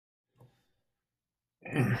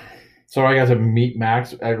So I got to meet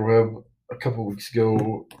Max at AgriWeb a couple of weeks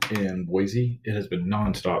ago in Boise. It has been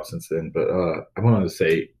nonstop since then, but I wanted to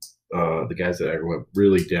say the guys at AgriWeb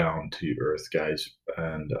really down to earth guys,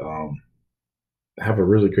 and have a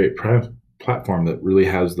really great platform that really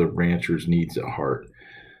has the rancher's needs at heart.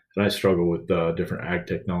 And I struggle with different ag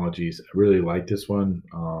technologies. I really like this one.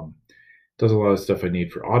 Does a lot of stuff I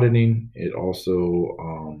need for auditing. It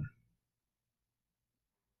also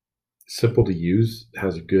simple to use,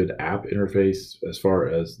 has a good app interface as far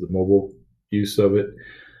as the mobile use of it,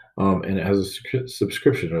 and it has a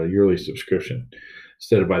subscription, a yearly subscription,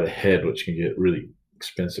 instead of by the head, which can get really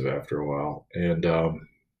expensive after a while. And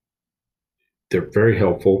they're very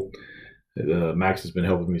helpful. Max has been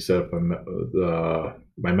helping me set up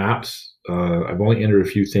my maps. I've only entered a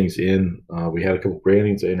few things in. We had a couple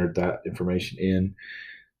brandings. I entered that information in,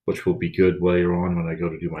 which will be good later on when I go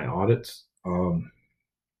to do my audits.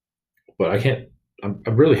 But I can't. I'm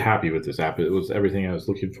really happy with this app. It was everything I was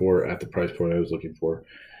looking for at the price point I was looking for.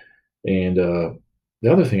 And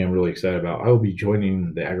the other thing I'm really excited about, I will be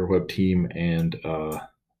joining the AgriWeb team and a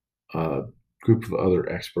group of other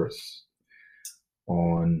experts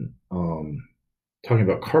on talking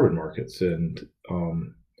about carbon markets and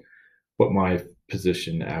what my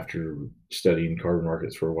position after studying carbon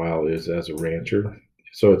markets for a while is as a rancher.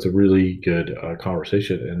 So it's a really good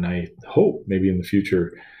conversation, and I hope maybe in the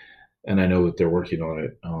future, and I know that they're working on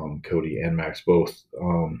it, Cody and Max both,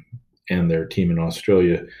 and their team in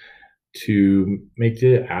Australia, to make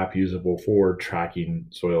the app usable for tracking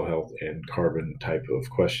soil health and carbon type of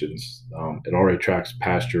questions. It already tracks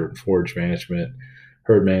pasture and forage management,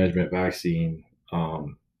 herd management, vaccine, a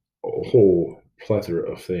whole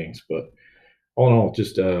plethora of things. But all in all,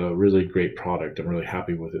 just a really great product. I'm really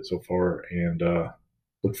happy with it so far, and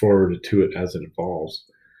look forward to it as it evolves,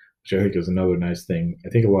 which I think is another nice thing. I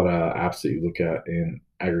think a lot of apps that you look at in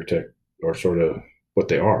agritech are sort of what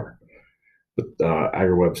they are, but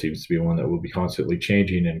AgriWeb seems to be one that will be constantly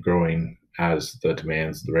changing and growing as the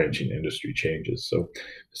demands of the ranching industry changes. So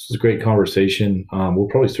this was a great conversation. We'll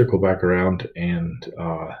probably circle back around and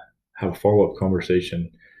have a follow-up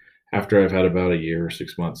conversation after I've had about a year or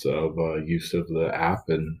 6 months of use of the app,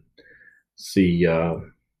 and see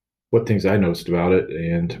what things I noticed about it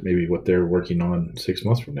and maybe what they're working on 6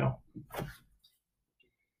 months from now.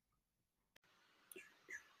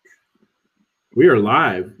 We are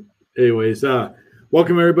live. Anyways,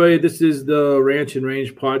 welcome everybody. This is the Ranch and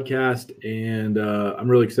Range podcast, and I'm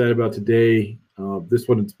really excited about today. This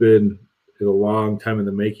one, it's been a long time in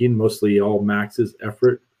the making, mostly all Max's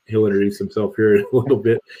effort. He'll introduce himself here in a little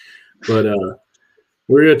bit, but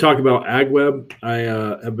we're going to talk about AgWeb. I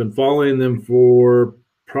have been following them for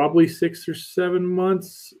probably 6 or 7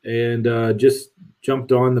 months, and just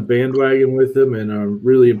jumped on the bandwagon with them, and I'm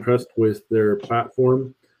really impressed with their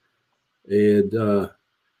platform. And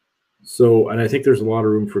and I think there's a lot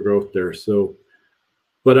of room for growth there. So,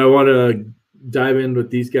 but I want to dive in with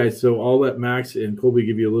these guys. So I'll let Max and Colby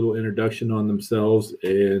give you a little introduction on themselves,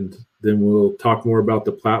 and then we'll talk more about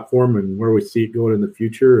the platform and where we see it going in the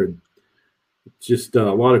future. And just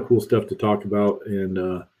a lot of cool stuff to talk about,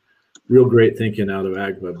 and real great thinking out of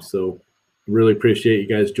AgWeb. So really appreciate you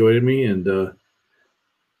guys joining me. And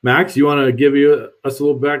Max, you want to give us a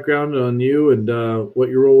little background on you and what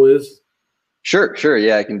your role is? Sure.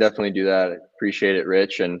 Yeah, I can definitely do that. I appreciate it,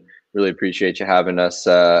 Rich, and really appreciate you having us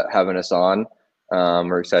on.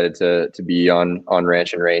 We're excited to be on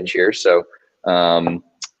Ranch and Range here. So a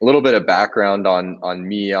little bit of background on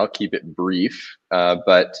me. I'll keep it brief,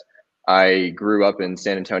 but I grew up in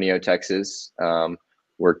San Antonio, Texas.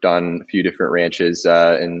 Worked on a few different ranches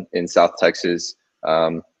in South Texas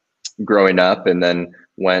growing up, and then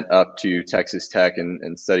went up to Texas Tech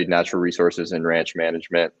and studied natural resources and ranch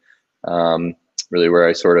management. Really where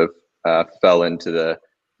I sort of fell into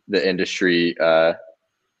the industry,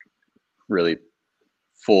 really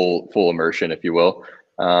full immersion, if you will.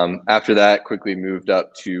 After that, quickly moved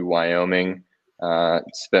up to Wyoming.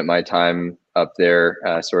 Spent my time up there,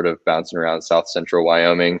 sort of bouncing around South Central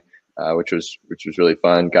Wyoming, which was really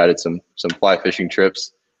fun. Guided some fly fishing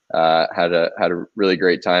trips. Had a really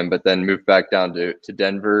great time. But then moved back down to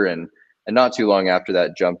Denver, and not too long after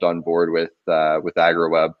that, jumped on board with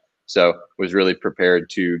AgriWeb. So was really prepared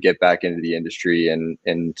to get back into the industry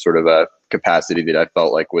in sort of a capacity that I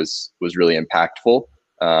felt like was really impactful.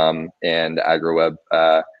 And AgriWeb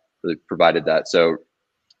really provided that. So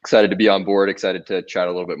excited to be on board, excited to chat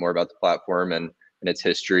a little bit more about the platform and its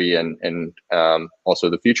history and also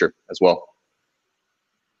the future as well.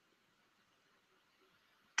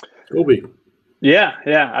 Colby.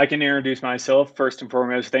 Yeah, I can introduce myself first and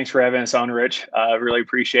foremost. Thanks for having us on, Rich. Really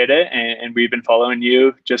appreciate it, and we've been following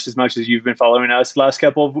you just as much as you've been following us the last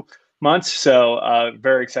couple of months. So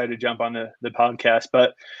very excited to jump on the podcast.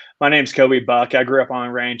 But my name's Kobe Buck. I grew up on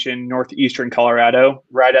a ranch in northeastern Colorado,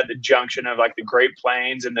 right at the junction of like the Great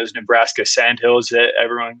Plains and those Nebraska sandhills that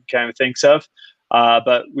everyone kind of thinks of.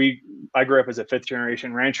 But I grew up as a fifth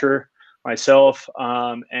generation rancher myself,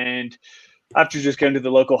 and after just going to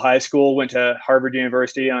the local high school, went to Harvard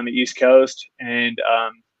University on the East Coast and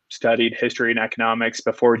studied history and economics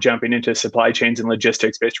before jumping into supply chains and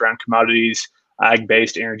logistics based around commodities,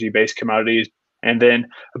 ag-based, energy-based commodities. And then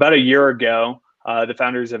about a year ago, the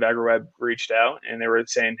founders of AgriWebb reached out and they were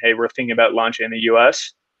saying, "Hey, we're thinking about launching in the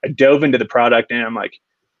U.S." I dove into the product and I'm like,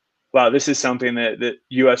 "Wow, this is something that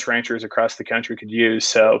U.S. ranchers across the country could use."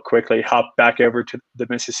 So quickly hopped back over to the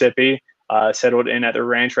Mississippi, settled in at the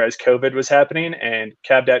ranch right as COVID was happening, and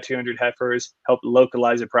calved out 200 heifers, helped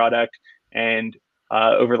localize the product. And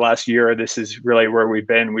over the last year, this is really where we've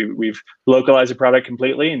been. We've localized the product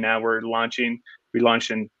completely, and now we're launching. We launched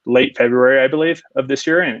in late February, I believe, of this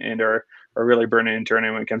year, and are really burning and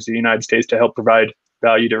turning when it comes to the United States to help provide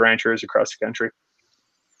value to ranchers across the country.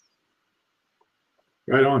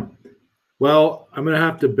 Right on. Well, I'm going to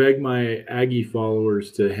have to beg my Aggie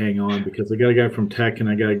followers to hang on because I got a guy from Tech and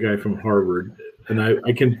I got a guy from Harvard. And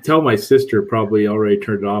I can tell my sister probably already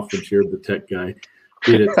turned it off when she heard the Tech guy.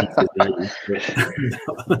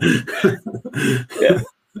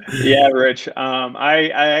 Yeah, Rich. I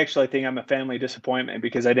actually think I'm a family disappointment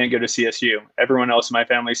because I didn't go to CSU. Everyone else in my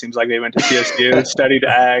family seems like they went to CSU, studied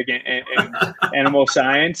ag and animal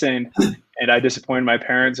science, and I disappointed my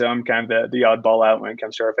parents. So I'm kind of the oddball out when it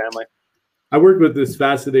comes to our family. I worked with this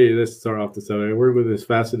fascinating. Let's start off the subject. I worked with this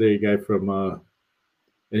fascinating guy from, and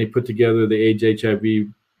he put together the AIDS HIV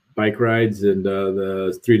bike rides and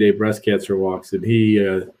the 3-day breast cancer walks. And he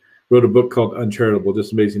wrote a book called Uncharitable.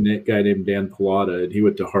 Just amazing guy named Dan Pallotta, and he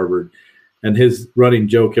went to Harvard. And his running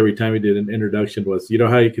joke every time he did an introduction was, "You know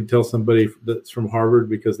how you can tell somebody that's from Harvard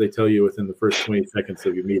because they tell you within the first 20 seconds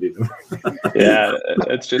of you meeting them." Yeah,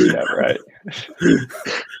 that's just about right.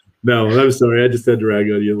 No, I'm sorry. I just had to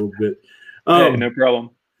rag on you a little bit. Hey, no problem.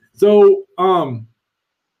 So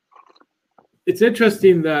it's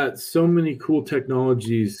interesting that so many cool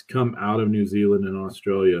technologies come out of New Zealand and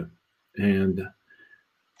Australia, and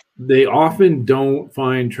they often don't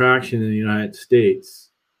find traction in the United States,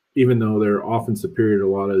 even though they're often superior to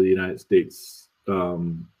a lot of the United States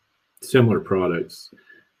similar products.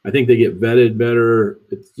 I think they get vetted better.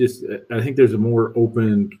 It's just, I think there's a more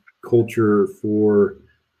open culture for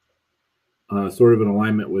sort of an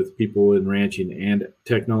alignment with people in ranching and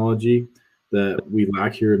technology that we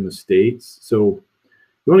lack here in the States. So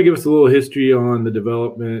you want to give us a little history on the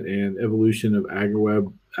development and evolution of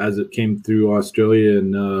AgriWebb as it came through Australia,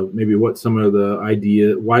 and maybe what some of the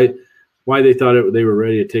idea, why they thought they were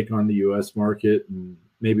ready to take on the U.S. market, and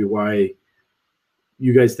maybe why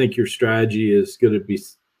you guys think your strategy is going to be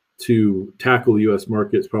to tackle the U.S.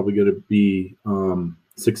 market is probably going to be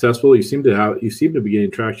successful. You seem to be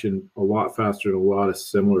getting traction a lot faster in a lot of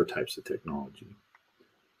similar types of technology.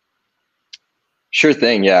 Sure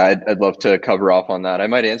thing. Yeah, I'd love to cover off on that. I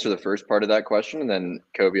might answer the first part of that question, and then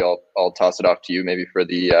Kobe, I'll toss it off to you maybe for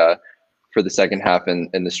the second half and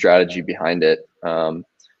the strategy behind it.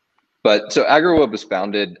 But so AgriWebb was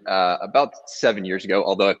founded about 7 years ago,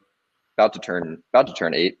 although about to turn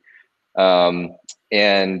 8,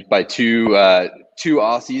 and by two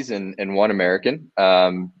Aussies and one American.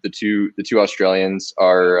 The two Australians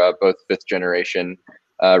are both fifth generation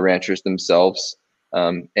ranchers themselves.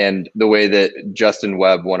 And the way that Justin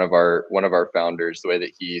Webb, one of our founders, the way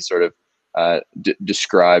that he sort of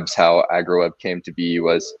describes how AgriWebb came to be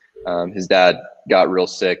was his dad got real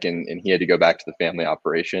sick and he had to go back to the family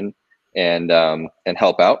operation and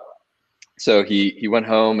help out. So he went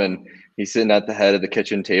home and he's sitting at the head of the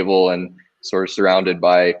kitchen table and sort of surrounded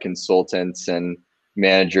by consultants and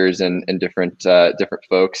managers and different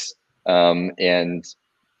folks. And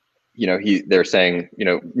they're saying,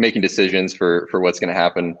 making decisions for what's going to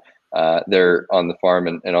happen there on the farm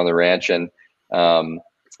and on the ranch. And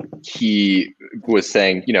he was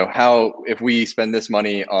saying, how, if we spend this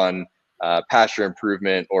money on pasture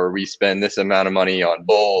improvement, or we spend this amount of money on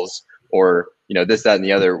bulls, or, this, that, and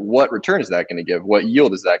the other, what return is that going to give? What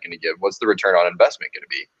yield is that going to give? What's the return on investment going to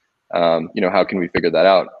be? How can we figure that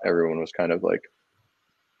out? Everyone was kind of like,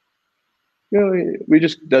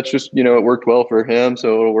 that's just, it worked well for him,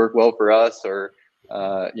 so it'll work well for us, or,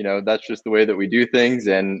 that's just the way that we do things.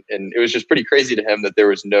 And it was just pretty crazy to him that there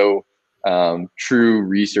was no true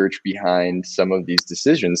research behind some of these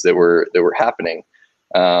decisions that were happening.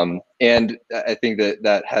 And I think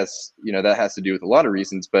that has to do with a lot of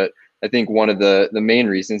reasons, but I think one of the main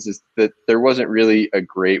reasons is that there wasn't really a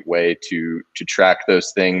great way to track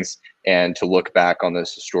those things and to look back on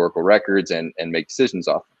those historical records and make decisions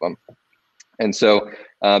off of them. And so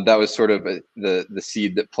that was sort of the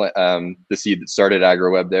seed that started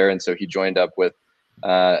AgroWeb there. And so he joined up with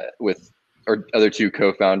our other two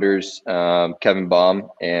co-founders, Kevin Baum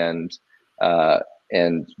and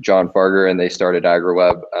John Farger, and they started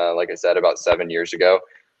AgroWeb, like I said, about 7 years ago.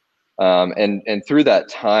 And through that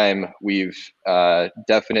time, we've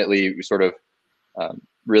definitely sort of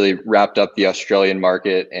really wrapped up the Australian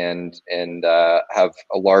market and have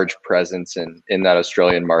a large presence in that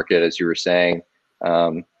Australian market, as you were saying.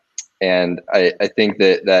 And I think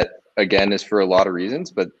that again is for a lot of reasons,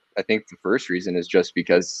 but I think the first reason is just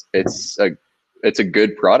because it's a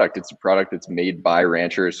good product. It's a product that's made by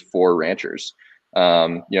ranchers for ranchers.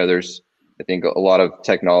 There's, I think, a lot of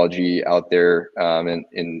technology out there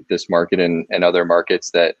in this market and other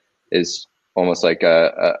markets that is almost like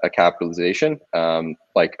a capitalization.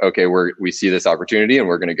 Like, okay, we see this opportunity and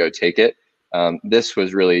we're going to go take it. This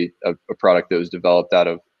was really a product that was developed out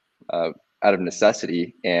of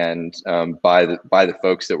necessity and by the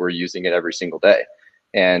folks that were using it every single day.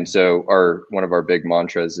 And so one of our big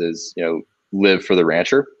mantras is, live for the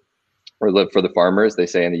rancher, or live for the farmer, as they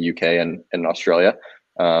say in the UK and in Australia.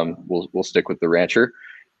 We'll stick with the rancher.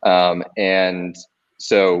 And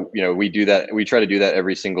so, we do that. We try to do that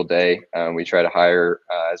every single day. We try to hire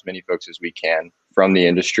as many folks as we can from the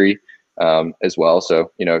industry as well.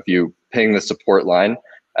 So, if you ping the support line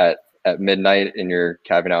at midnight and you're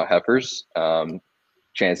calving out heifers,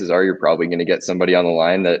 chances are you're probably going to get somebody on the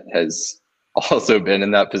line that has also been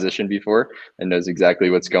in that position before and knows exactly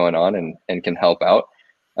what's going on and can help out.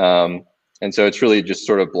 And so it's really just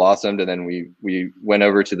sort of blossomed. And then we went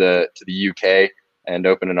over to the UK and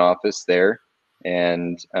opened an office there,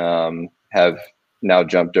 and have now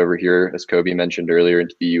jumped over here, as Kobe mentioned earlier,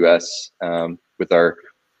 into the US with our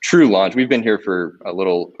true launch. We've been here for a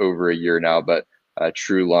little over a year now, but a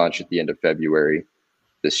true launch at the end of February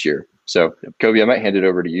this year. So Kobe, I might hand it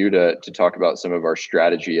over to you to talk about some of our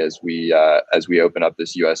strategy as we open up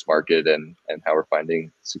this US market and how we're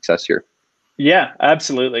finding success here. Yeah,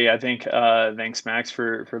 absolutely. I think thanks, Max,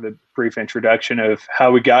 for the brief introduction of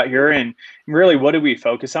how we got here and really what do we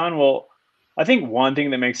focus on. Well, I think one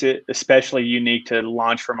thing that makes it especially unique to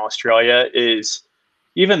launch from Australia is,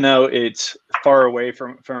 even though it's far away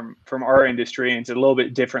from our industry and it's a little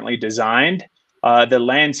bit differently designed, the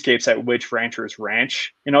landscapes at which ranchers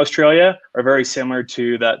ranch in Australia are very similar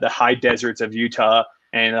to the high deserts of Utah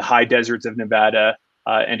and the high deserts of Nevada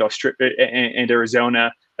and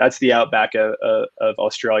Arizona. That's the outback of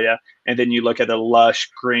Australia. And then you look at the lush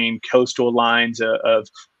green coastal lines of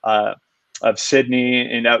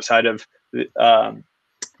Sydney and outside of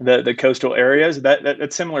the coastal areas.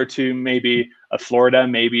 That's similar to maybe a Florida,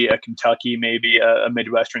 maybe a Kentucky, maybe a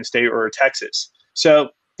Midwestern state or a Texas. So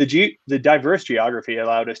the diverse geography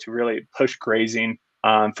allowed us to really push grazing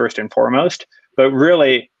first and foremost, but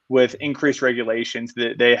really with increased regulations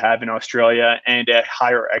that they have in Australia and a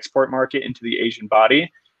higher export market into the Asian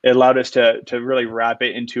body, it allowed us to really wrap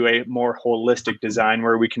it into a more holistic design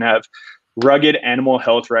where we can have rugged animal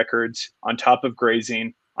health records on top of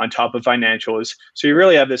grazing, on top of financials. So you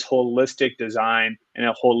really have this holistic design and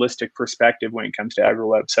a holistic perspective when it comes to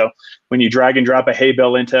AgroWeb. So when you drag and drop a hay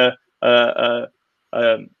bale into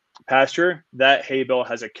a pasture, that hay bale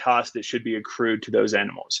has a cost that should be accrued to those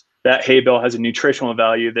animals. That hay bale has a nutritional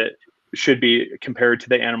value that should be compared to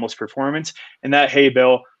the animal's performance. And that hay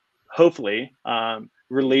bale hopefully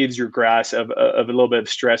relieves your grass of a little bit of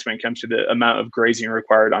stress when it comes to the amount of grazing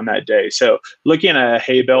required on that day. So looking at a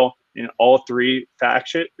hay bale in all three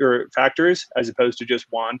factors, as opposed to just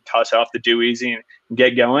one, toss off the do easy and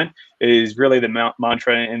get going, is really the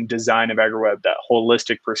mantra and design of AgroWeb, that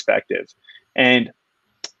holistic perspective. And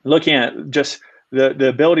looking at just the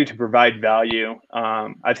ability to provide value,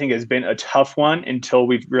 I think has been a tough one until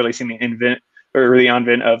we've really seen the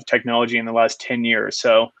advent of technology in the last 10 years.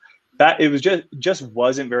 So that it was just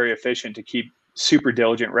wasn't very efficient to keep super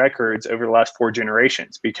diligent records over the last 4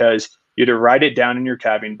 generations, because you had to write it down in your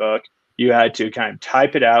calving book. You had to kind of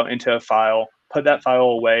type it out into a file, put that file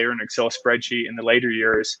away or an Excel spreadsheet in the later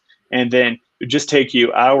years. And then it would just take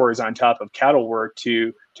you hours on top of cattle work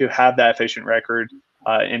to have that efficient record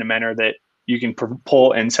in a manner that you can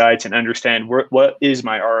pull insights and understand what is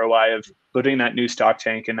my ROI of putting that new stock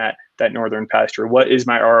tank in that northern pasture? What is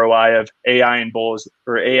my ROI of AI and bulls,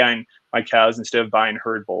 or AI and my cows instead of buying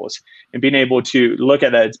herd bulls? And being able to look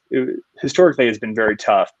at that historically has been very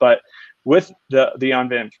tough. But with the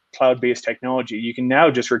OnVent cloud-based technology, you can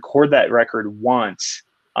now just record that record once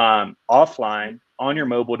offline on your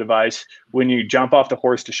mobile device when you jump off the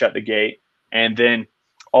horse to shut the gate, and then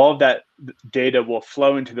all of that data will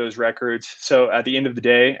flow into those records. So at the end of the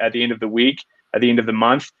day, at the end of the week, at the end of the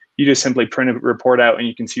month, you just simply print a report out and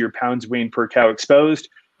you can see your pounds weaned per cow exposed.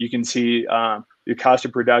 You can see your cost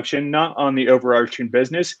of production, not on the overarching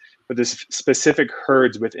business, but the specific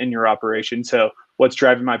herds within your operation. So what's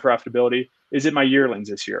driving my profitability? Is it my yearlings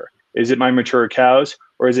this year? Is it my mature cows?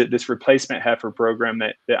 Or is it this replacement heifer program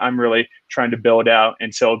that I'm really trying to build out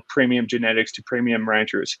and sell premium genetics to premium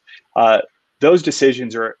ranchers? Those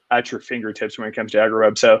decisions are at your fingertips when it comes to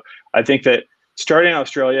AgriWebb. So I think that starting in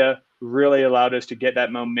Australia really allowed us to get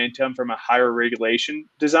that momentum from a higher regulation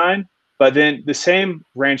design. But then the same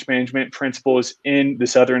ranch management principles in the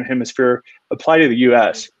Southern Hemisphere apply to the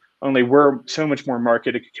US, only we're so much more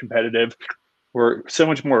market competitive. We're so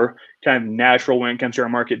much more kind of natural when it comes to our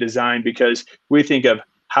market design, because we think of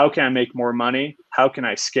how can I make more money? How can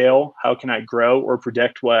I scale? How can I grow or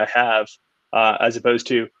protect what I have, as opposed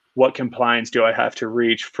to what compliance do I have to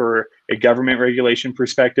reach for a government regulation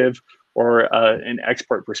perspective or an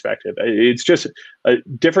export perspective. It's just a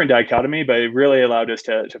different dichotomy, but it really allowed us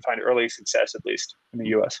to find early success, at least in the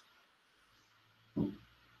U.S.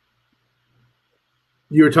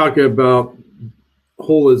 You were talking about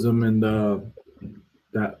holism and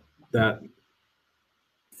that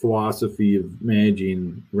philosophy of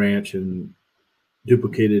managing ranch and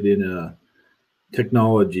duplicated in a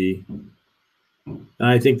technology. And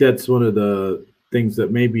I think that's one of the things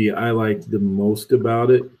that maybe I like the most about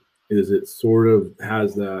it, is it sort of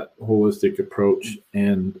has that holistic approach.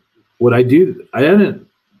 And what I do, I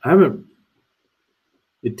haven't,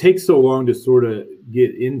 it takes so long to sort of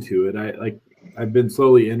get into it. I've been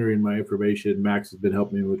slowly entering my information. Max has been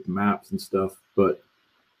helping me with the maps and stuff, but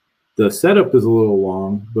the setup is a little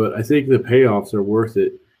long, but I think the payoffs are worth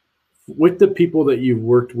it. With the people that you've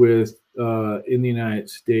worked with in the United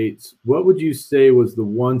States, what would you say was the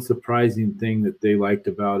one surprising thing that they liked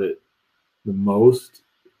about it the most,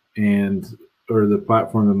 or the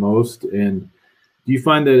platform the most? And do you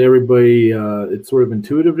find that everybody, it's sort of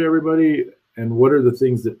intuitive to everybody? And what are the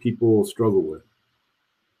things that people struggle with?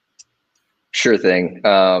 Sure thing.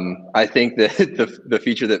 I think that the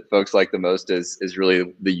feature that folks like the most is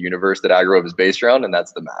really the universe that AgriWebb is based around, and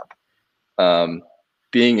that's the map.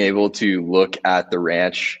 Being able to look at the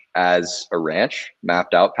ranch as a ranch,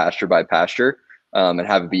 mapped out pasture by pasture, and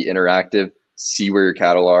have it be interactive, see where your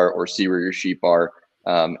cattle are or see where your sheep are,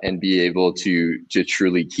 and be able to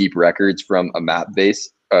truly keep records from a map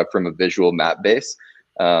base, from a visual map base,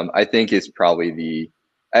 I think is probably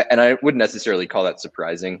and I wouldn't necessarily call that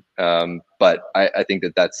surprising, but I think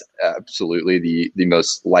that that's absolutely the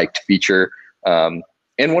most liked feature, and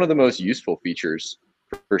one of the most useful features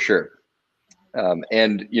for sure.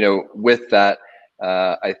 And with that,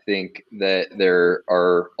 I think that there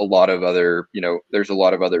are a lot of other, there's a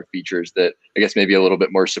lot of other features that I guess maybe a little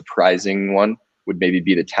bit more surprising one would maybe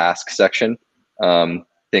be the task section. I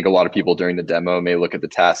think a lot of people during the demo may look at the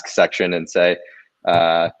task section and say,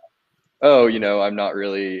 oh, I'm not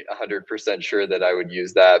really 100% sure that I would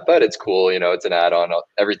use that, but it's cool. It's an add-on.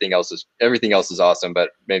 Everything else is awesome,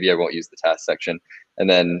 but maybe I won't use the task section. And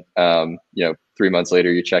then, 3 months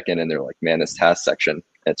later, you check in and they're like, man, this task section,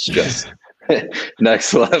 it's just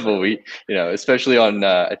next level. We, especially on,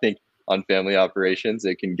 I think on family operations,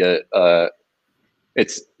 it can get,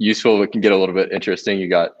 it's useful. It can get a little bit interesting. You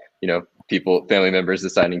got, family members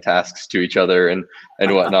assigning tasks to each other and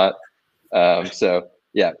whatnot. So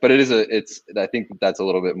yeah, but I think that's a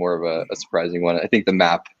little bit more of a surprising one. I think the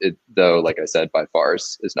map, though, like I said, by far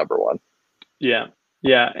is number one. Yeah.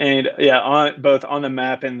 Yeah. And on both on the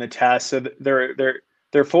map and the task. So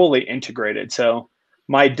they're fully integrated. So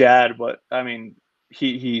my dad,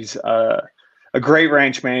 he's a great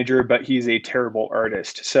ranch manager, but he's a terrible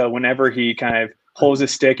artist. So whenever he kind of holds a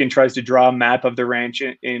stick and tries to draw a map of the ranch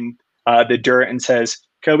in the dirt and says,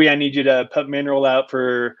 Kobe, I need you to put mineral out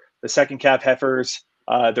for the second calf heifers.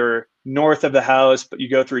 They're north of the house, but you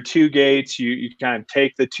go through two gates. You kind of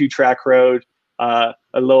take the 2-track road a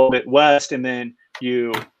little bit west, and then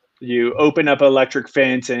you open up an electric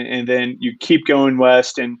fence, and then you keep going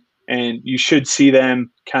west, and you should see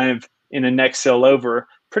them kind of in the next hill over.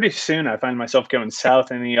 Pretty soon, I find myself going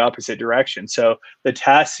south in the opposite direction. So the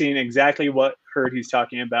task, seeing exactly what herd he's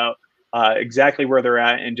talking about, exactly where they're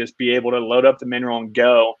at, and just be able to load up the mineral and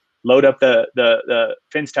go, load up the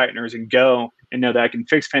fence tighteners and go, and know that I can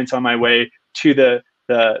fix fence on my way to the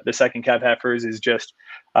second calf heifers is just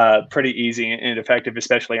pretty easy and effective,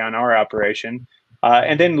 especially on our operation.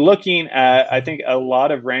 And then looking at, I think a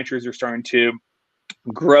lot of ranchers are starting to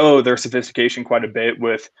grow their sophistication quite a bit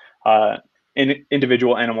with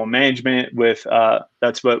individual animal management. With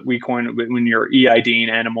that's what we coin when you're EIDing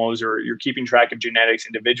animals or you're keeping track of genetics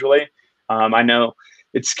individually. I know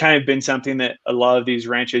it's kind of been something that a lot of these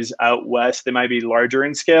ranches out west that might be larger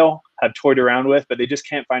in scale have toyed around with, but they just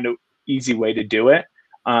can't find an easy way to do it.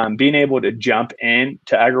 Being able to jump in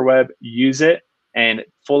to AgriWebb, use it, and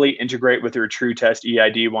fully integrate with your TrueTest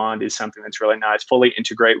EID wand is something that's really nice. Fully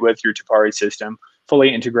integrate with your Tapari system,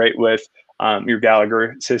 fully integrate with your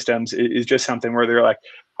Gallagher systems is just something where they're like,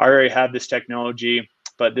 I already have this technology,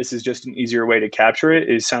 but this is just an easier way to capture it,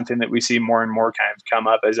 is something that we see more and more kind of come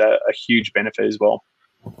up as a huge benefit as well.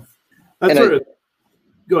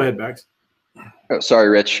 Go ahead, Max. Oh, sorry,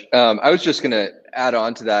 Rich. I was just going to add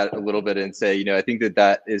on to that a little bit and say, I think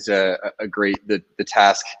that is a great, the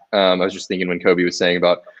task. I was just thinking when Kobe was saying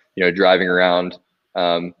about, driving around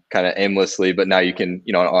kind of aimlessly, but now you can,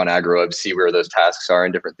 on AgriWebb see where those tasks are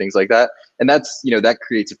and different things like that. And that's, that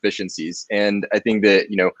creates efficiencies. And I think that,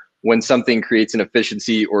 when something creates an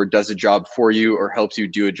efficiency or does a job for you or helps you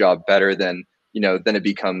do a job better, then it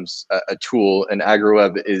becomes a tool. And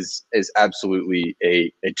AgriWebb is absolutely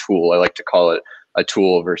a tool. I like to call it a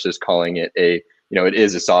tool versus calling it it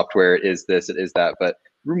is a software, it is this, it is that. But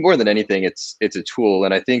more than anything, it's a tool.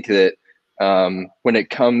 And I think that when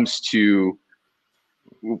it comes to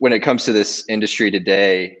this industry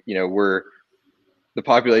today, the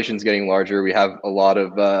population's getting larger. We have a lot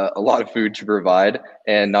of food to provide,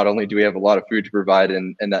 and not only do we have a lot of food to provide,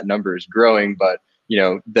 and that number is growing, but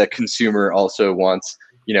the consumer also wants,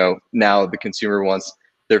 now the consumer wants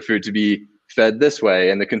their food to be fed this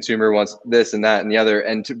way, and the consumer wants this and that and the other,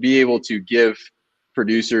 and to be able to give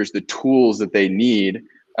producers the tools that they need,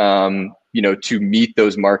 to meet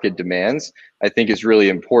those market demands, I think is really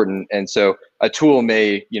important. And so a tool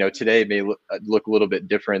may, today may look a little bit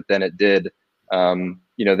different than it did, than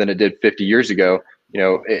it did 50 years ago.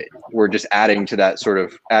 We're just adding to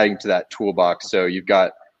that toolbox. So you've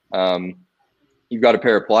got a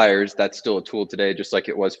pair of pliers. That's still a tool today, just like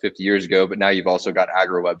it was 50 years ago. But now you've also got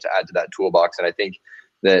AgriWebb to add to that toolbox. And I think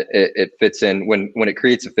that it fits in when it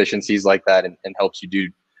creates efficiencies like that and helps you do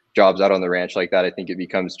jobs out on the ranch like that. I think it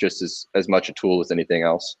becomes just as much a tool as anything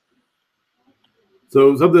else.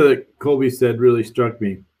 So something that Colby said really struck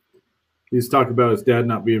me. He's talking about his dad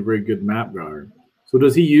not being a very good map guard. So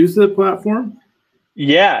does he use the platform?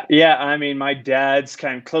 Yeah. I mean, my dad's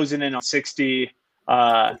kind of closing in on 60.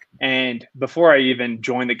 And before I even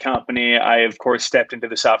joined the company, I, of course, stepped into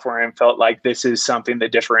the software and felt like this is something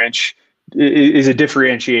that is a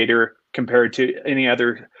differentiator compared to any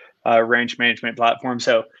other ranch management platform.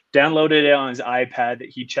 So downloaded it on his iPad that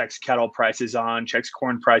he checks cattle prices on, checks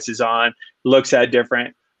corn prices on, looks at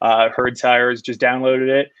different herd sires, just downloaded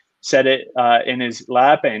it, set it in his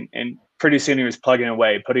lap, and pretty soon he was plugging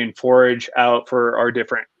away, putting forage out for our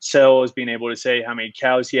different cells, being able to say how many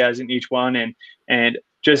cows he has in each one, and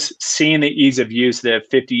just seeing the ease of use that a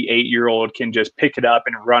 58-year-old can just pick it up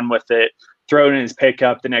and run with it, throw it in his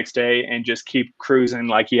pickup the next day, and just keep cruising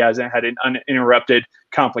like he hasn't had an uninterrupted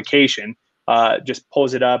complication. Just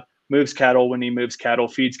pulls it up, moves cattle when he moves cattle,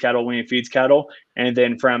 feeds cattle when he feeds cattle. And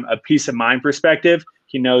then from a peace of mind perspective,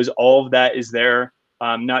 he knows all of that is there,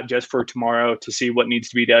 not just for tomorrow to see what needs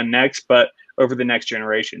to be done next, but over the next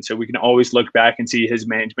generation. So we can always look back and see his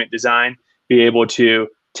management design, be able to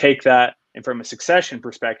take that, and from a succession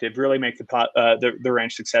perspective, really make the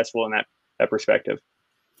ranch successful in that perspective.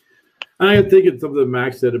 I think it's something that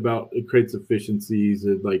Max said about it creates efficiencies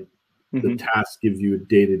and like the task gives you a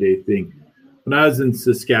day-to-day thing. When I was in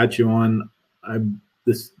Saskatchewan, I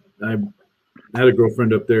had a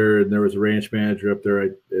girlfriend up there, and there was a ranch manager up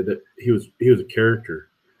there. He was a character.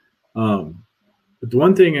 But the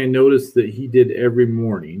one thing I noticed that he did every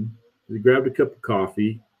morning, he grabbed a cup of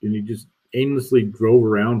coffee and he just aimlessly drove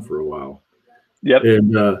around for a while. Yep.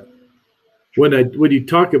 And when you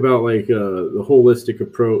talk about like the holistic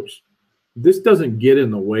approach, this doesn't get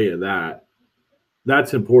in the way of that.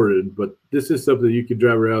 That's important, but this is something you could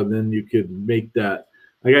drive around, and then you could make that.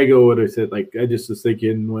 Like I go, what I said, like I just was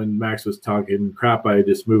thinking when Max was talking crap, I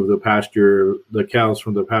just moved the cows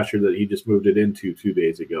from the pasture that he just moved it into 2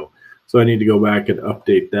 days ago. So I need to go back and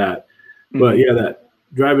update that. Mm-hmm. But yeah, that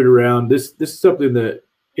driving around, this is something that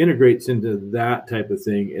integrates into that type of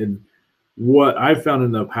thing. And what I've found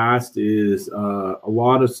in the past is a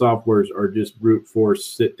lot of softwares are just brute force,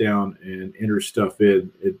 sit down and enter stuff in.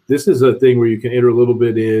 This is a thing where you can enter a little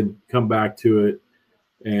bit in, come back to it,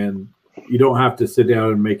 and you don't have to sit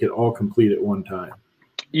down and make it all complete at one time.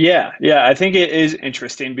 Yeah. I think it is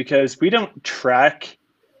interesting because we don't track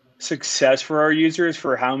success for our users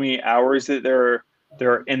for how many hours that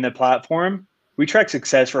they're in the platform. We track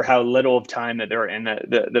success for how little of time that they're in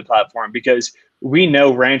the platform, because we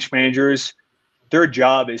know ranch managers, their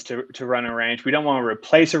job is to run a ranch. We don't want to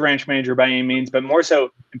replace a ranch manager by any means, but more so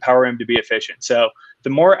empower him to be efficient. So the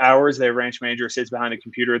more hours that a ranch manager sits behind a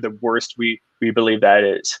computer, the worse we believe that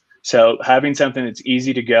is. So having something that's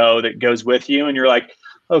easy to go, that goes with you, and you're like,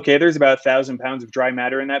 okay, there's about 1,000 pounds of dry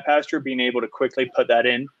matter in that pasture, being able to quickly put that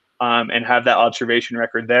in and have that observation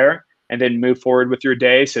record there, and then move forward with your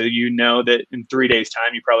day. So you know that in 3 days'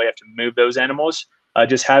 time, you probably have to move those animals.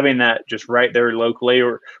 Just having that just right there locally,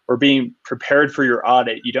 or being prepared for your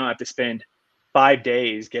audit. You don't have to spend 5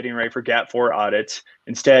 days getting ready for GAP4 audits.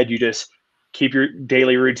 Instead, you just keep your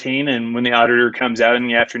daily routine, and when the auditor comes out in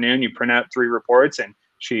the afternoon, you print out 3 reports, and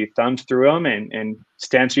she thumbs through them and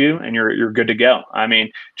stamps you, and you're good to go. I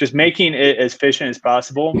mean, just making it as efficient as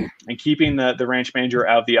possible and keeping the ranch manager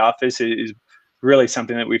out of the office is really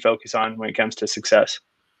something that we focus on when it comes to success.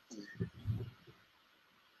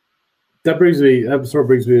 That sort of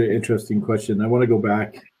brings me to an interesting question. I want to go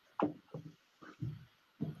back.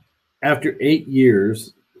 After 8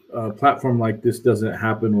 years, a platform like this doesn't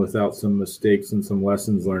happen without some mistakes and some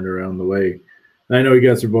lessons learned around the way. And I know you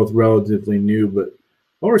guys are both relatively new, but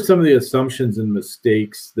what were some of the assumptions and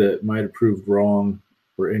mistakes that might have proved wrong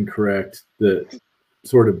or incorrect that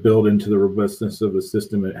sort of build into the robustness of the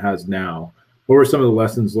system it has now? What were some of the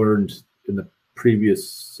lessons learned in the previous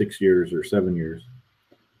 6 years or 7 years?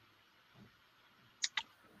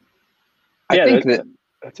 I think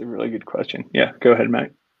that's a really good question. Yeah, go ahead,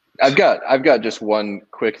 Matt. I've got just one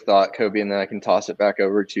quick thought, Kobe, and then I can toss it back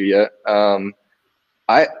over to you.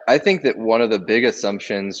 I think that one of the big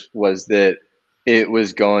assumptions was that it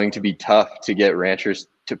was going to be tough to get ranchers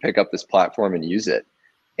to pick up this platform and use it.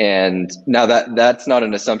 And now that's not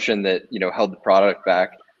an assumption that, held the product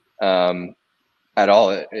back at all.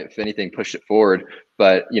 If anything, pushed it forward.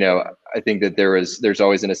 But, I think that there's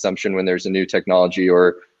always an assumption when there's a new technology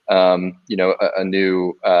or a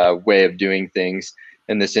new way of doing things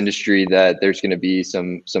in this industry that there's going to be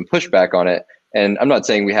some pushback on it. And I'm not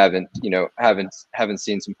saying we haven't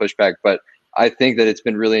seen some pushback, but I think that it's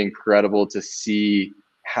been really incredible to see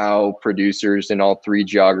how producers in all 3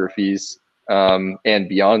 geographies and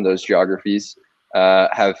beyond those geographies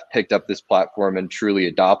have picked up this platform and truly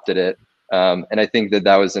adopted it. And I think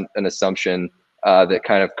that was an assumption that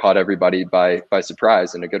kind of caught everybody by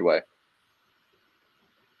surprise in a good way.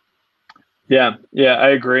 Yeah, I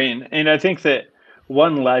agree. And I think that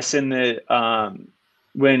one lesson that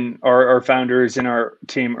when our founders and our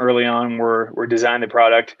team early on were designing the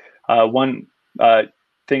product, one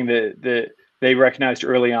thing that they recognized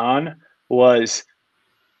early on was,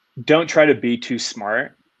 don't try to be too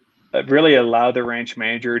smart. Really allow the ranch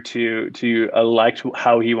manager to elect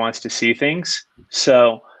how he wants to see things.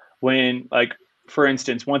 So when, like, for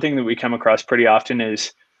instance, one thing that we come across pretty often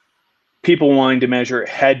is people wanting to measure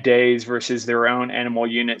head days versus their own animal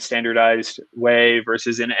unit standardized way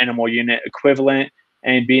versus an animal unit equivalent,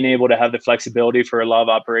 and being able to have the flexibility for a lot of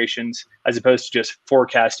operations, as opposed to just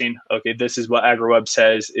forecasting, okay, this is what AgriWebb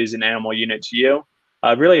says is an animal unit to you.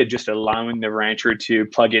 Really just allowing the rancher to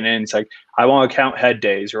plug it in. It's like, I want to count head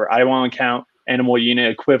days, or I want to count animal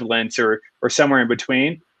unit equivalents, or somewhere in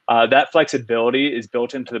between. That flexibility is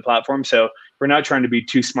built into the platform. So we're not trying to be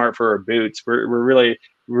too smart for our boots. We're really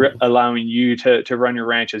allowing you to run your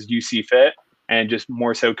ranch as you see fit, and just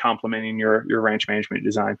more so complementing your ranch management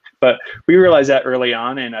design. But we realized that early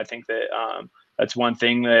on, and I think that that's one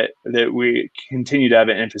thing that we continue to have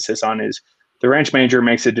an emphasis on is the ranch manager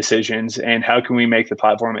makes the decisions, and how can we make the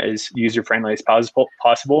platform as user-friendly as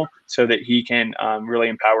possible so that he can really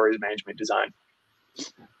empower his management design.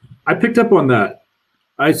 I picked up on that.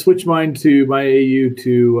 I switched mine to my AU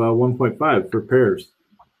to 1.5 for pairs.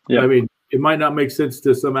 Yeah, I mean, it might not make sense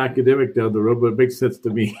to some academic down the road, but it makes sense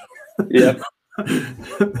to me. Yeah.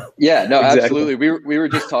 Yeah, no, exactly. Absolutely. We were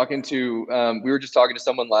just talking to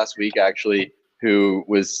someone last week, actually, who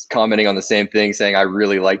was commenting on the same thing, saying, I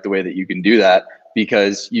really like the way that you can do that,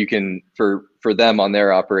 because you can, for them on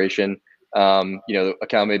their operation, the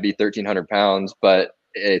cow may be 1,300 pounds, but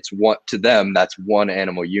to them, that's one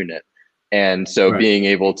animal unit. And so being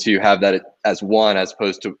able to have that as one, as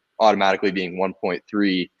opposed to automatically being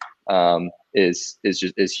 1.3, is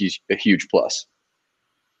a huge plus.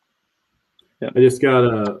 Yeah. I just got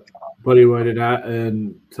a buddy who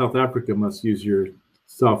in South Africa must use your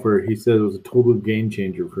software. He said it was a total game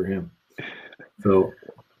changer for him. So,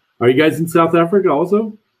 are you guys in South Africa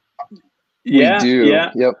also? Yeah, we do.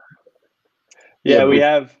 Yeah. Yep. Yeah, we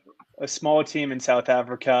have a small team in South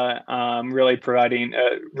Africa, really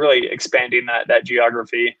expanding that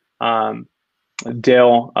geography.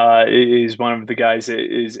 Dale is one of the guys that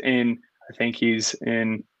is in, I think he's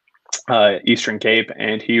in Eastern Cape,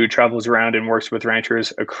 and he travels around and works with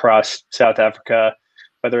ranchers across South Africa,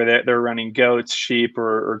 whether they're running goats, sheep,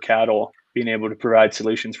 or cattle, being able to provide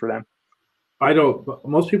solutions for them.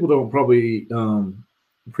 Most people don't probably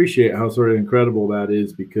appreciate how sort of incredible that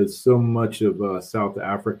is, because so much of South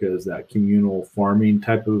Africa is that communal farming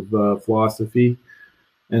type of philosophy.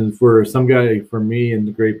 And for some guy, for me in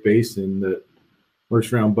the Great Basin that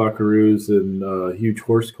works around buckaroos and huge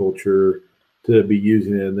horse culture, to be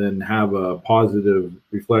using it and then have a positive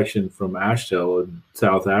reflection from Ashtel in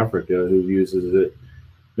South Africa, who uses it,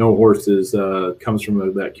 no horses, comes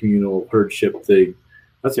from that communal herdship thing.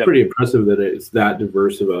 That's pretty impressive that it's that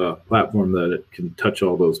diverse of a platform that it can touch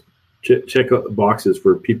all those, check out the boxes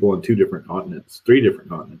for people on 2 different continents, 3 different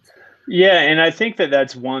continents. Yeah, and I think that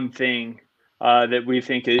that's one thing that we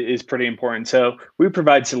think is pretty important. So we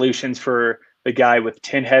provide solutions for the guy with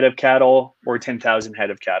 10 head of cattle or 10,000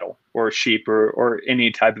 head of cattle or sheep or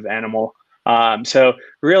any type of animal. So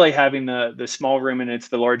really having the small ruminants,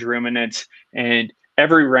 the large ruminants, and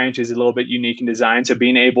every ranch is a little bit unique in design. So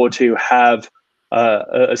being able to have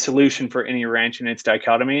a solution for any ranch in its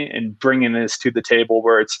dichotomy and bringing this to the table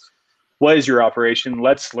where it's, what is your operation?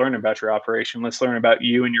 Let's learn about your operation. Let's learn about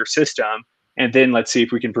you and your system. And then let's see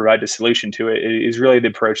if we can provide a solution to it, is really the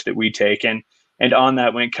approach that we take. And on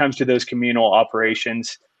that, when it comes to those communal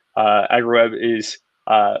operations, AgriWebb is,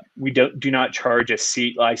 we do not charge a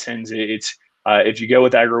seat license. It's if you go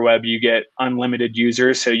with AgriWebb, you get unlimited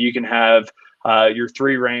users. So you can have your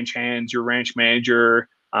 3 ranch hands, your ranch manager,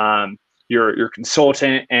 your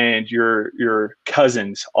consultant, and your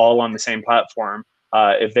cousins all on the same platform.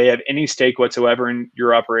 If they have any stake whatsoever in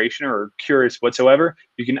your operation or curious whatsoever,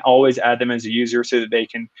 you can always add them as a user so that they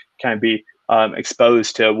can kind of be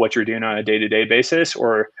exposed to what you're doing on a day-to-day basis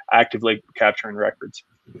or actively capturing records.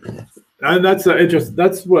 And that's interesting.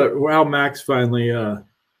 That's how Max finally I'll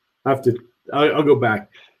go back.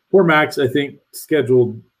 Poor Max, I think,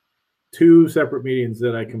 scheduled 2 separate meetings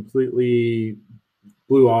that I completely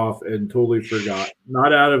blew off and totally forgot.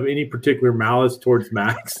 Not out of any particular malice towards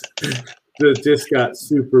Max. That just got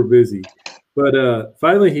super busy. But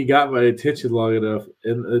finally he got my attention long enough.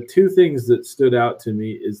 And the 2 things that stood out to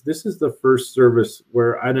me is this is the first service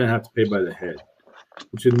where I didn't have to pay by the head,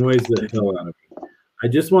 which annoys the hell out of me. I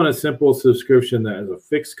just want a simple subscription that has a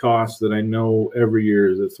fixed cost that I know every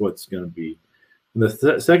year that's what's going to be. And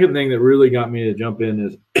the second thing that really got me to jump in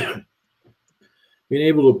is being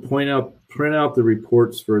able to print out the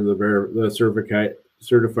reports for the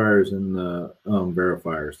certifiers and the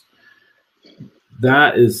verifiers.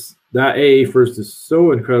 That AA first is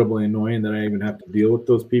so incredibly annoying that I even have to deal with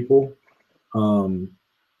those people.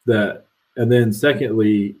 And then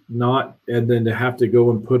secondly, to have to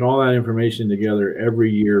go and put all that information together every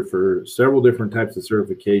year for several different types of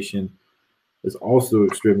certification is also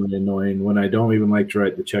extremely annoying when I don't even like to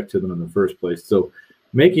write the check to them in the first place. So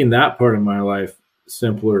making that part of my life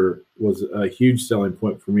simpler was a huge selling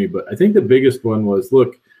point for me. But I think the biggest one was,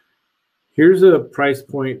 look, here's a price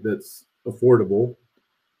point that's affordable.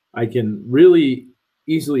 I can really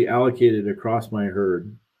easily allocate it across my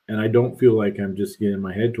herd, and I don't feel like I'm just getting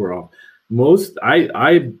my head tore off.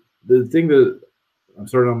 The thing that I'm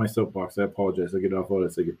starting on my soapbox, I apologize. I get off what I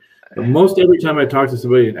say. But most every time I talk to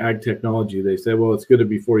somebody in ag technology, they say, well, it's going to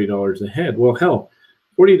be $40 a head. Well, hell,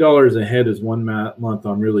 $40 a head is 1 month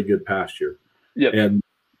on really good pasture. Yep. And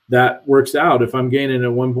that works out. If I'm gaining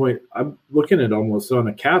at one point, I'm looking at almost on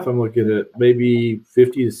a calf, I'm looking at maybe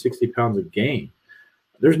 50 to 60 pounds of gain.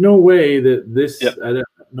 There's no way that this,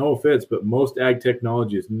 no offense, but most ag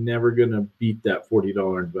technology is never going to beat that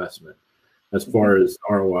 $40 investment as far as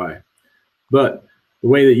ROI. But the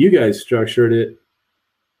way that you guys structured it,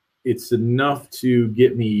 it's enough to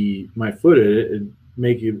get me my foot at it and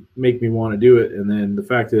make me want to do it. And then the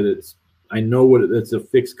fact that I know it's a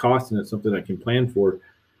fixed cost and it's something I can plan for.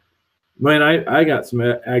 Man, I got some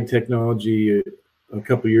ag technology a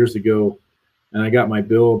couple years ago, and I got my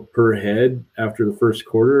bill per head after the first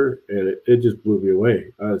quarter, and it just blew me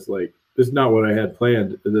away. I was like, this is not what I had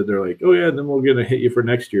planned. And then they're like, oh yeah, then we're gonna hit you for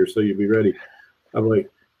next year, so you'll be ready. I'm like,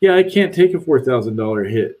 yeah, I can't take a $4,000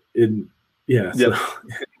 hit So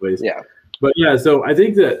anyways, but yeah, so I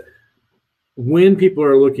think that when people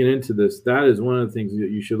are looking into this, that is one of the things that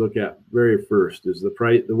you should look at very first is the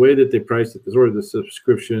price, the way that they price it, sort of the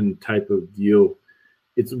subscription type of deal.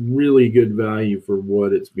 It's really good value for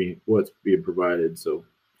what's being provided. So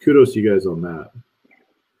kudos to you guys on that.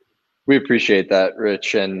 We appreciate that,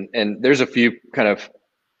 Rich. And there's a few kind of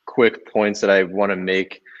quick points that I want to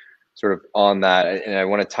make sort of on that, and I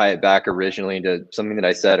want to tie it back originally to something that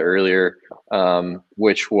I said earlier,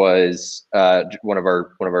 which was one of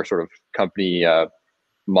our sort of company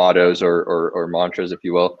mottos or mantras, if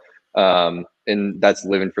you will, and that's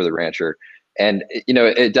living for the rancher. And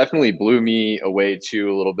it definitely blew me away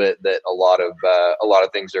too a little bit that a lot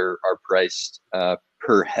of things are priced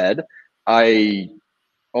per head. I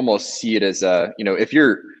almost see it as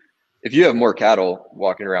if you have more cattle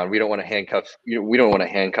walking around, we don't want to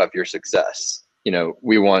handcuff your success.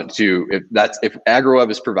 We want to, if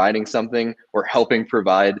AgriWebb is providing something or helping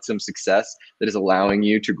provide some success that is allowing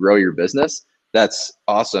you to grow your business, that's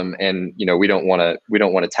awesome. And we don't want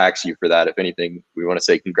to tax you for that. If anything, we want to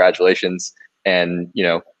say congratulations and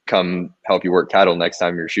come help you work cattle next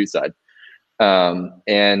time you're chute side.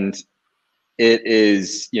 And it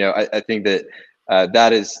is, I think that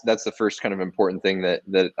that's the first kind of important thing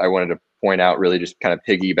that I wanted to point out, really just kind of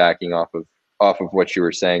piggybacking off of what you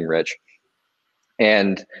were saying, Rich.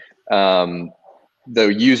 And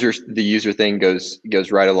the user thing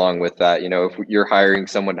goes right along with that. If you're hiring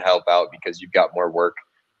someone to help out because you've got more work,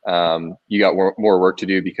 you got more work to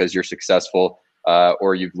do because you're successful,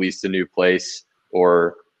 or you've leased a new place,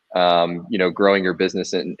 or growing your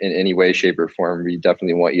business in any way, shape, or form, we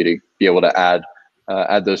definitely want you to be able to add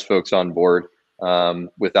those folks on board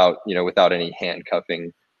without any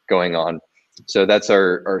handcuffing going on. So that's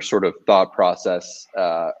our sort of thought process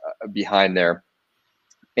behind there.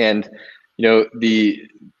 And the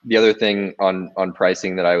other thing on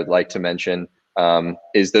pricing that I would like to mention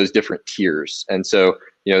is those different tiers. And so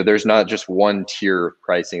there's not just one tier of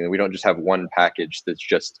pricing, and we don't just have one package that's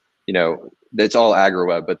just that's all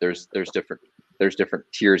AgriWebb, but there's different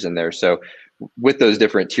tiers in there. So with those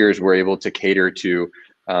different tiers, we're able to cater to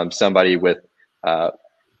somebody with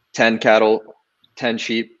 10 cattle, 10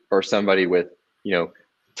 sheep, or somebody with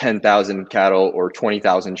 10,000 cattle or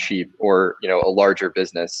 20,000 sheep, or a larger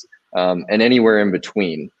business, and anywhere in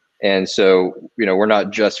between. And so we're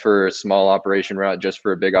not just for a small operation, we're not just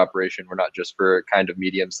for a big operation, we're not just for a kind of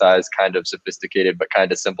medium-sized, kind of sophisticated, but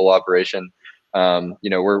kind of simple operation.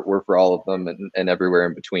 We're for all of them and everywhere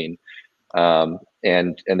in between. And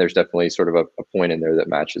there's definitely sort of a point in there that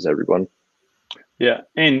matches everyone. Yeah.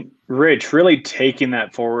 And Rich, really taking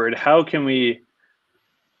that forward, how can we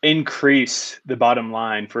increase the bottom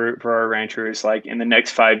line for our ranchers, like in the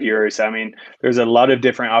next 5 years? I mean, there's a lot of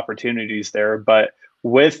different opportunities there, but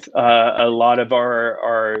with a lot of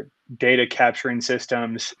our data capturing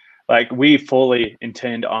systems, like we fully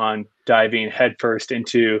intend on diving headfirst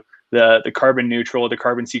into the carbon neutral, the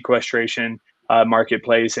carbon sequestration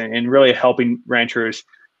marketplace, and really helping ranchers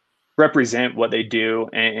represent what they do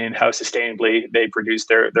and how sustainably they produce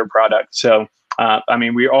their product. So, I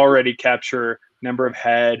mean, we already capture number of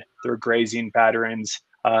head, their grazing patterns,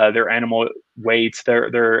 their animal weights,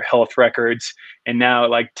 their health records, and now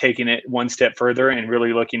like taking it one step further and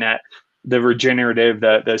really looking at the regenerative,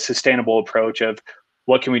 the sustainable approach of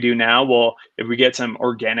what can we do now? Well, if we get some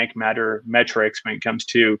organic matter metrics when it comes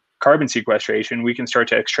to carbon sequestration, we can start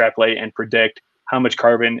to extrapolate and predict how much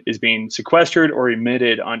carbon is being sequestered or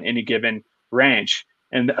emitted on any given ranch,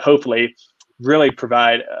 and hopefully really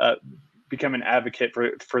provide become an advocate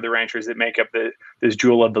for the ranchers that make up this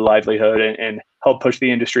jewel of the livelihood, and help push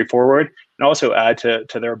the industry forward, and also add to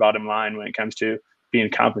their bottom line when it comes to being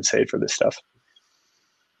compensated for this stuff.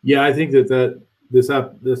 Yeah, I think that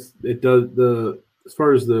it does as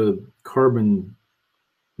far as the carbon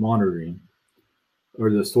monitoring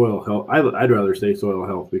or the soil health. I'd rather say soil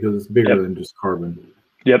health because it's bigger than just carbon.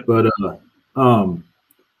 Yep. But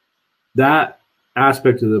that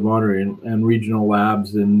aspect of the monitoring and regional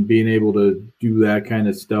labs and being able to do that kind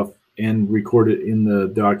of stuff and record it in the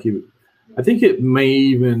document, I think it may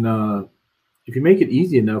even, if you make it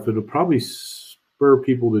easy enough, it'll probably spur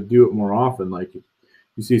people to do it more often. Like if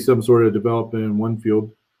you see some sort of development in one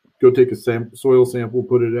field, go take a soil sample,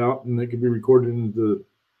 put it out, and it can be recorded into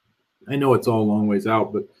I know it's all a long ways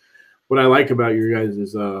out, but what I like about your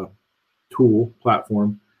guys' tool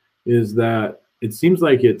platform is that it seems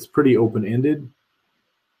like it's pretty open-ended.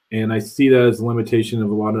 And I see that as a limitation of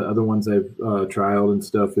a lot of other ones I've trialed and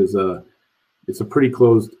stuff is it's a pretty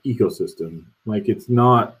closed ecosystem. Like it's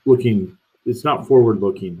not forward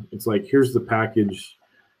looking. It's like, here's the package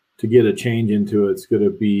to get a change into it. It's going to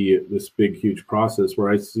be this big, huge process where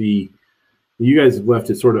I see you guys have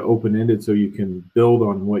left it sort of open-ended so you can build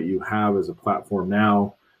on what you have as a platform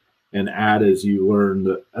now and add as you learn.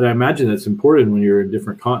 And I imagine that's important when you're in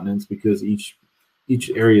different continents because each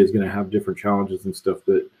area is going to have different challenges and stuff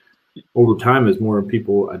that over time as more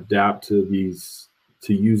people adapt to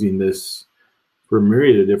using this for a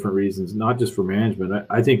myriad of different reasons, not just for management.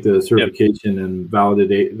 I think the certification and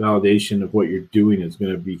validation of what you're doing is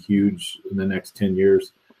going to be huge in the next 10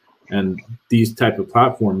 years. And these type of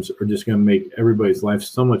platforms are just going to make everybody's life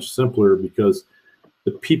so much simpler, because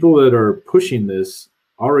the people that are pushing this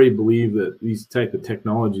already believe that these type of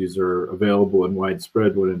technologies are available and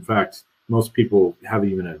widespread, when in fact, most people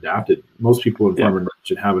haven't even adapted. Most people in farm and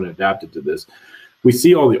ranch haven't adapted to this. We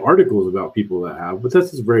see all the articles about people that have, but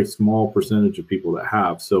that's a very small percentage of people that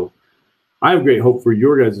have. So I have great hope for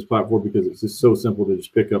your guys' platform, because it's just so simple to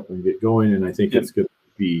just pick up and get going. And I think it's going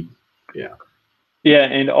to be, Yeah.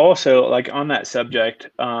 And also, like, on that subject,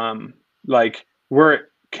 like, we're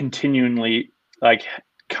continually, like,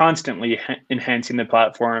 constantly enhancing the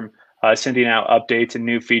platform, sending out updates and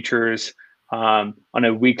new features on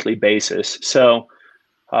a weekly basis. So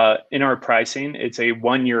in our pricing, it's a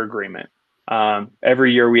 1-year agreement.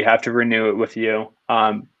 Every year we have to renew it with you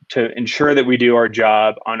to ensure that we do our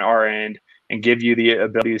job on our end and give you the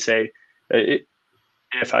ability to say, we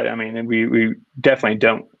definitely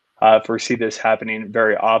don't foresee this happening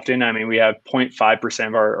very often. I mean, we have 0.5%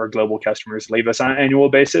 of our global customers leave us on an annual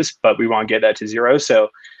basis, but we want to get that to 0. So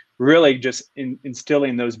really just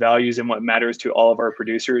instilling those values and what matters to all of our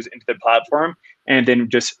producers into the platform, and then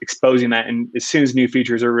just exposing that. And as soon as new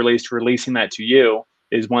features are released, releasing that to you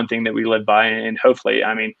is one thing that we live by. And hopefully,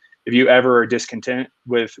 I mean, if you ever are discontent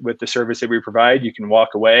with the service that we provide, you can walk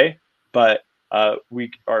away. But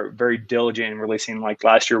we are very diligent in releasing, like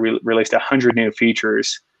last year, we released 100 new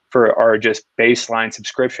features for our just baseline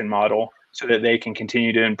subscription model, so that they can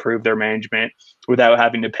continue to improve their management without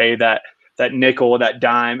having to pay that nickel, that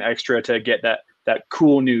dime extra to get that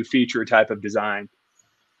cool new feature type of design.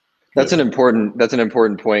 That's an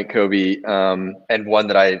important point, Kobe, and one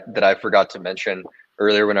that I forgot to mention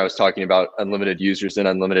earlier when I was talking about unlimited users and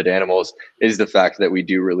unlimited animals, is the fact that we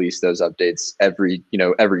do release those updates every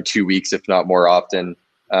 2 weeks, if not more often,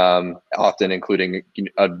 often including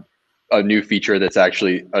a new feature that's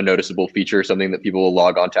actually a noticeable feature, something that people will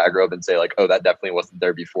log on to AgriHub and say, like, oh, that definitely wasn't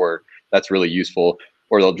there before. That's really useful.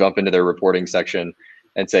 Or they'll jump into their reporting section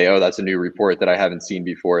and say, oh, that's a new report that I haven't seen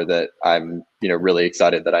before that I'm really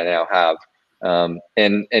excited that I now have.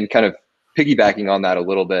 And kind of piggybacking on that a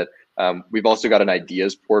little bit, we've also got an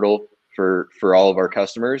ideas portal for all of our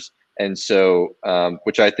customers. And so,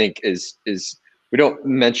 which I think is we don't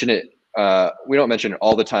mention it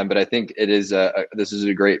all the time, but I think it is this is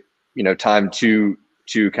a great time to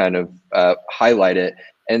kind of highlight it.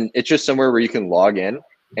 And it's just somewhere where you can log in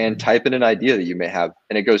and type in an idea that you may have,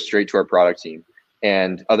 and it goes straight to our product team,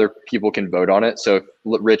 and other people can vote on it. So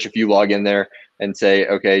Rich, if you log in there and say,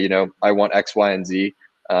 okay, I want X, Y, and Z,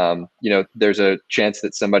 there's a chance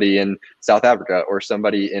that somebody in South Africa or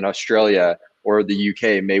somebody in Australia or the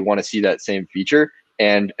UK may want to see that same feature,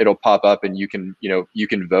 and it'll pop up, and you can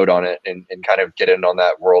vote on it and kind of get in on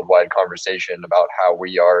that worldwide conversation about how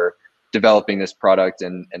we are developing this product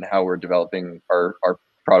and how we're developing our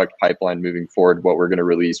product pipeline moving forward, what we're going to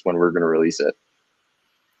release, when we're going to release it.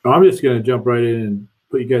 I'm just going to jump right in and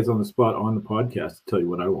put you guys on the spot on the podcast to tell you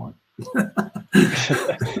what I want.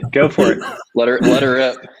 Go for it. Let her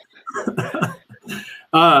rip.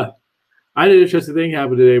 I had an interesting thing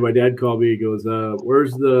happen today. My dad called me. He goes,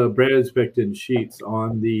 where's the brand inspection sheets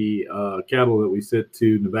on the cattle that we sent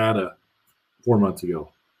to Nevada 4 months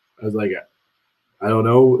ago? I was like, I don't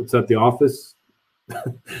know. It's at the office.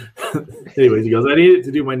 Anyways, he goes, I need it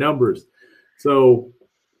to do my numbers. So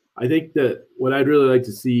I think that what I'd really like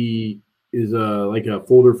to see is like a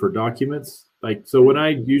folder for documents. Like, so when I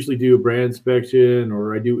usually do a brand inspection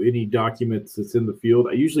or I do any documents that's in the field,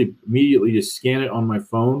 I usually immediately just scan it on my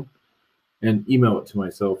phone and email it to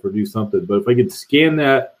myself or do something. But if I could scan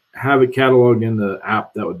that, have it cataloged in the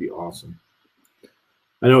app, that would be awesome.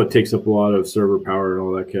 I know it takes up a lot of server power and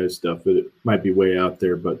all that kind of stuff, but it might be way out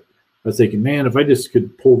there. But I was thinking, man, if I just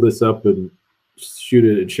could pull this up and shoot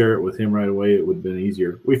it and share it with him right away, it would have been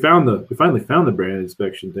easier. We finally found the brand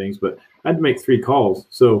inspection things, but I had to make 3 calls.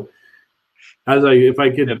 So if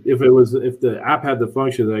the app had the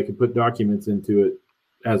function that I could put documents into it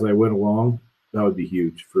as I went along, that would be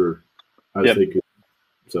huge for us.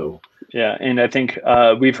 So yeah, and I think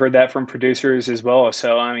we've heard that from producers as well.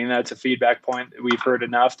 So I mean, that's a feedback point that we've heard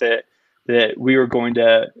enough that we are going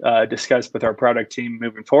to discuss with our product team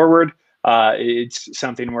moving forward. It's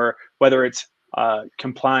something where whether it's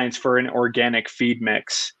compliance for an organic feed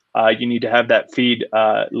mix, you need to have that feed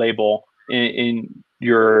label in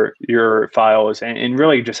your files, and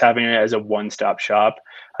really just having it as a one-stop shop.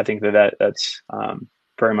 I think that's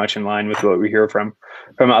very much in line with what we hear from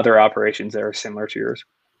other operations that are similar to yours.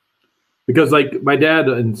 Because like my dad,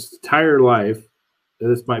 his entire life,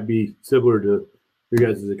 this might be similar to your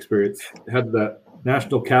guys' experience. It had that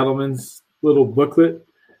National Cattlemen's little booklet.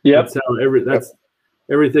 Yep. That's how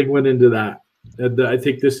everything went into that. And I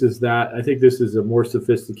think this is that. I think this is a more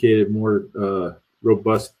sophisticated, more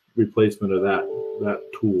robust replacement of that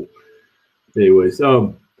tool. Anyways,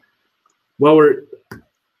 well, we're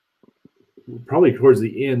probably towards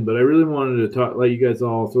the end, but I really wanted to let you guys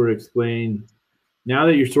all sort of explain. Now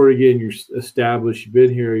that you're sort of you're established, you've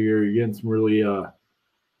been here, you're getting some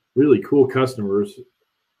really cool customers.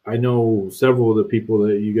 I know several of the people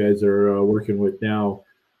that you guys are working with now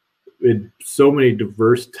with so many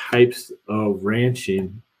diverse types of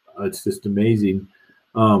ranching. It's just amazing.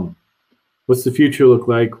 What's the future look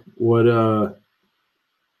like? What do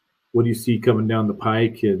you see coming down the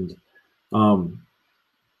pike? And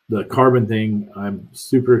the carbon thing, I'm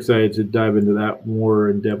super excited to dive into that more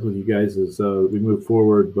in depth with you guys as we move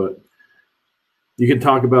forward. But you can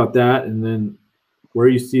talk about that, and then where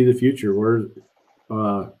you see the future. Where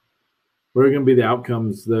are going to be the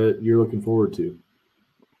outcomes that you're looking forward to?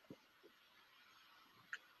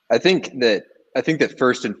 I think that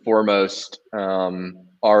first and foremost,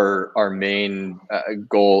 our main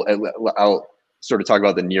goal. I'll sort of talk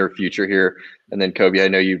about the near future here, and then Kobe, I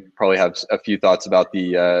know you probably have a few thoughts about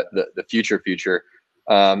the future.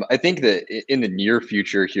 I think that in the near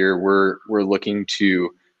future here, we're looking to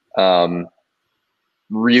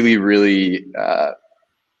really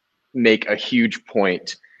make a huge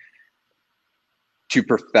point to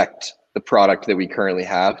perfect the product that we currently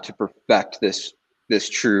have, to perfect this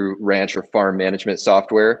true ranch or farm management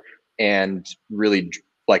software, and really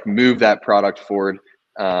like move that product forward,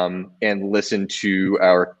 and listen to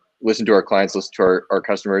our clients, listen to our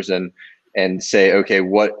customers, and say, okay,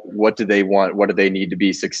 what do they want? What do they need to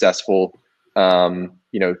be successful,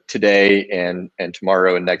 today and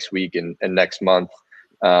tomorrow and next week and next month,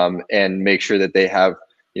 and make sure that they have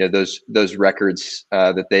those records,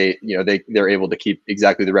 that they're able to keep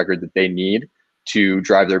exactly the record that they need to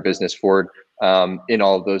drive their business forward, in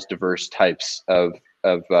all of those diverse types of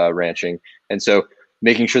ranching. And so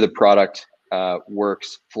making sure the product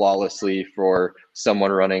works flawlessly for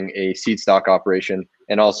someone running a seed stock operation,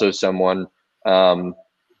 and also someone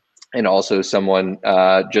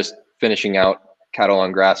just finishing out cattle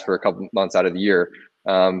on grass for a couple months out of the year.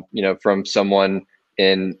 From someone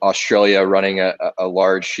in Australia running a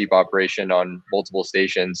large sheep operation on multiple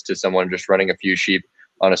stations, to someone just running a few sheep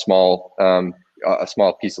on a small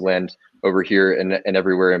piece of land over here, and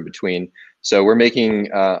everywhere in between. So we're making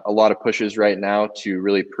a lot of pushes right now to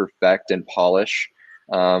really perfect and polish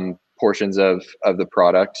portions of the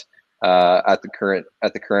product at the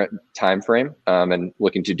current time frame, and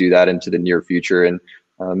looking to do that into the near future, and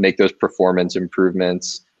make those performance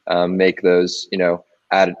improvements, make those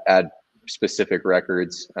add specific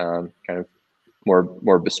records, kind of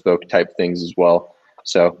more bespoke type things as well.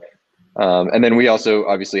 So and then we also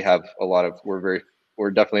obviously have we're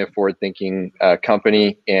definitely a forward-thinking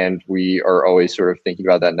company, and we are always sort of thinking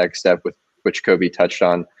about that next step, with which Kobe touched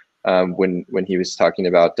on when he was talking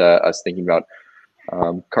about us thinking about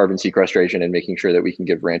carbon sequestration, and making sure that we can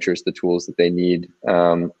give ranchers the tools that they need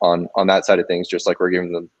on that side of things, just like we're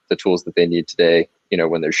giving them the tools that they need today,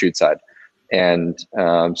 when they're shoot side. And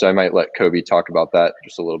so I might let Kobe talk about that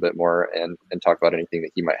just a little bit more, and talk about anything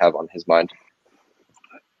that he might have on his mind.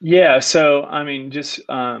 Yeah, so I mean, just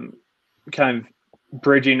kind of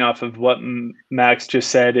bridging off of what Max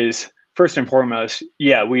just said is, first and foremost,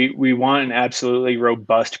 yeah, we want an absolutely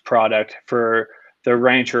robust product for the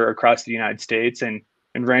rancher across the United States, and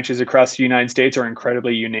ranches across the United States are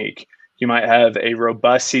incredibly unique. You might have a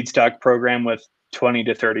robust seed stock program with 20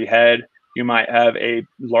 to 30 head. You might have a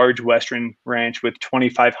large Western ranch with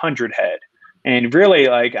 2,500 head. And really,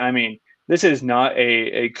 this is not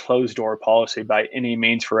a closed door policy by any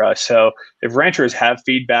means for us. So if ranchers have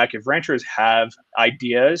feedback, if ranchers have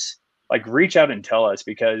ideas, reach out and tell us,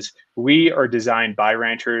 because we are designed by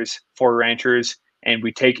ranchers for ranchers, and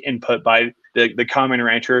we take input by the common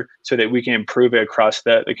rancher so that we can improve it across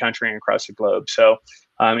the country and across the globe. So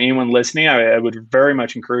anyone listening, I would very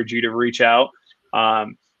much encourage you to reach out.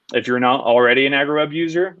 If you're not already an AgriWebb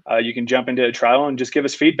user, you can jump into a trial and just give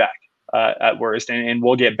us feedback at worst, and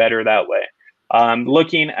we'll get better that way.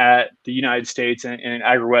 Looking at the United States and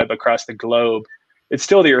AgriWebb across the globe, it's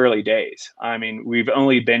still the early days. I mean, we've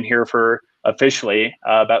only been here for officially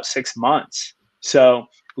about 6 months. So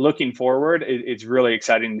looking forward, it's really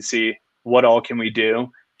exciting to see what all can we do.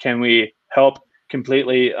 Can we help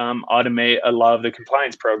completely automate a lot of the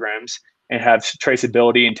compliance programs and have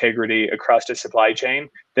traceability, integrity across the supply chain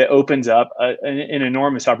that opens up an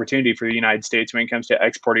enormous opportunity for the United States when it comes to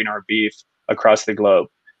exporting our beef across the globe.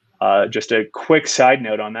 just a quick side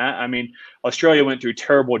note on that. I mean, Australia went through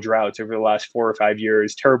terrible droughts over the last 4 or 5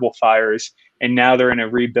 years, terrible fires, and now they're in a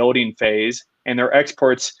rebuilding phase, and their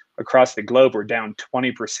exports across the globe are down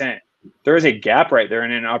 20%. There is a gap right there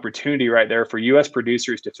and an opportunity right there for U.S.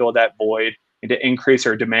 producers to fill that void and to increase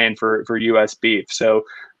our demand for U.S. beef. So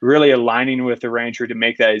really aligning with the rancher to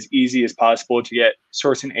make that as easy as possible to get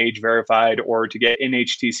source and age verified or to get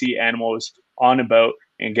NHTC animals on a boat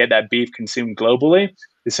and get that beef consumed globally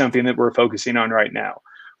is something that we're focusing on right now.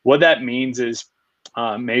 What that means is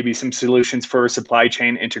maybe some solutions for supply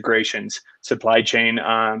chain integrations, supply chain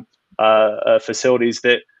facilities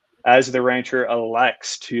that as the rancher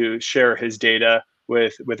elects to share his data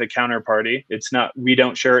with a counterparty, it's not, we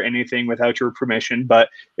don't share anything without your permission, but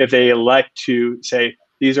if they elect to say,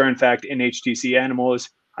 these are in fact NHTC animals,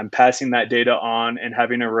 I'm passing that data on and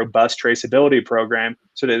having a robust traceability program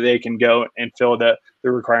so that they can go and fill the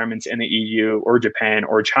requirements in the EU or Japan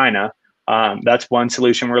or China. That's one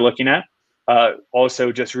solution we're looking at.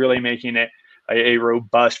 Also, just really making it a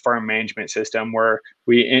robust farm management system where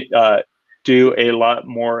we do a lot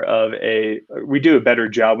more of we do a better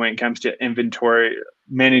job when it comes to inventory,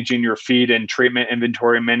 managing your feed and treatment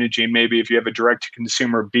inventory, managing maybe if you have a direct to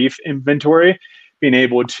consumer beef inventory, being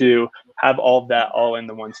able to have all of that all in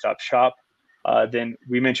the one-stop shop. Then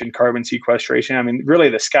we mentioned carbon sequestration. I mean, really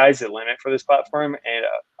the sky's the limit for this platform. And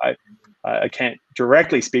I can't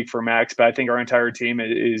directly speak for Max, but I think our entire team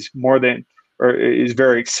is very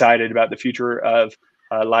excited about the future of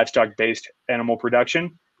livestock-based animal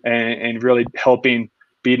production and really helping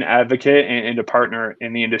be an advocate and a partner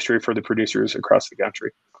in the industry for the producers across the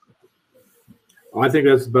country. I think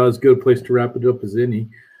that's about as good a place to wrap it up as any.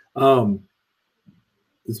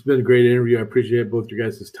 It's been a great interview. I appreciate both your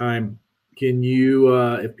guys' time. Can you,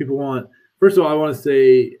 if people want, first of all, I want to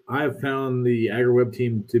say I have found the AgriWebb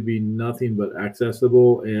team to be nothing but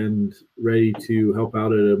accessible and ready to help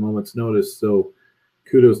out at a moment's notice. So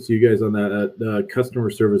kudos to you guys on that. Customer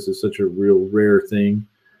service is such a real rare thing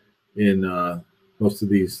in most of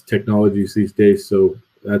these technologies these days. So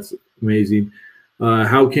that's amazing.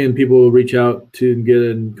 How can people reach out to and get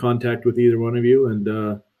in contact with either one of you?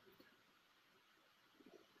 And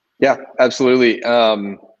yeah, absolutely.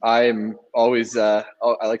 I'm always, I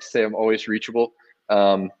like to say I'm always reachable.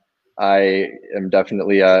 I am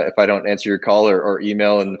definitely, if I don't answer your call or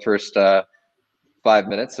email in the first 5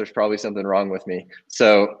 minutes, there's probably something wrong with me.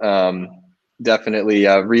 So definitely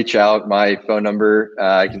reach out. My phone number,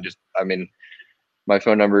 my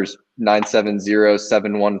phone number is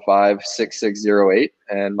 970-715-6608.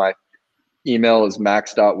 And my email is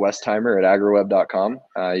max.westheimer@agriwebb.com.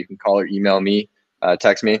 You can call or email me,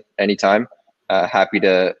 text me anytime. Happy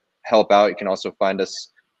to help out. You can also find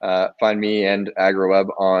me and AgriWebb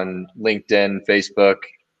on LinkedIn, Facebook,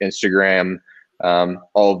 Instagram,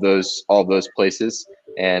 all of those places.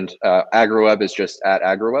 And AgriWebb is just at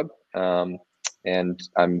AgriWebb. And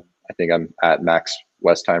I think I'm at Max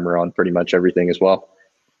Westheimer on pretty much everything as well.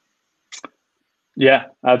 Yeah,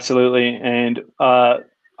 absolutely. And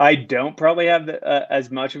I don't probably have as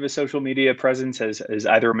much of a social media presence as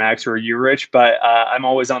either Max or you, Rich, but I'm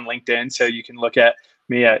always on LinkedIn. So you can look at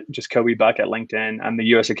me at just Kobe Buck at LinkedIn. I'm the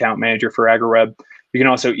U.S. account manager for AgriWebb. You can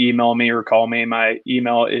also email me or call me. My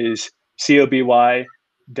email is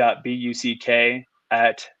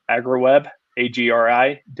coby.buck@agriwebb,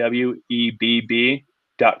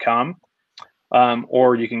 agriwebb.com.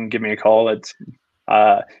 Or you can give me a call. It's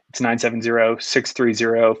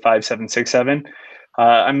 970-630-5767.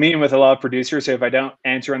 I'm meeting with a lot of producers, so if I don't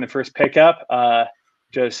answer on the first pickup,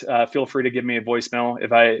 just feel free to give me a voicemail.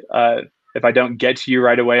 If I don't get to you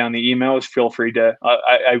right away on the emails, feel free to.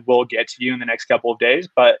 I will get to you in the next couple of days.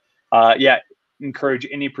 But yeah, encourage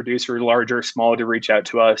any producer, large or small, to reach out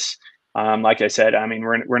to us. Like I said, I mean,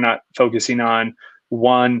 we're not focusing on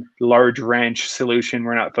one large ranch solution.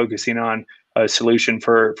 We're not focusing on a solution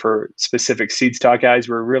for specific seed stock guys.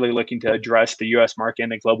 We're really looking to address the U.S. market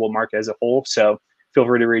and the global market as a whole. So feel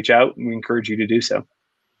free to reach out, and we encourage you to do so.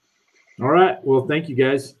 All right. Well, thank you,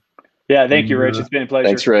 guys. Yeah, thank you, Rich. It's been a pleasure.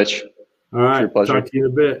 Thanks, Rich. All right. Talk to you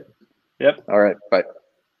in a bit. Yep. All right. Bye.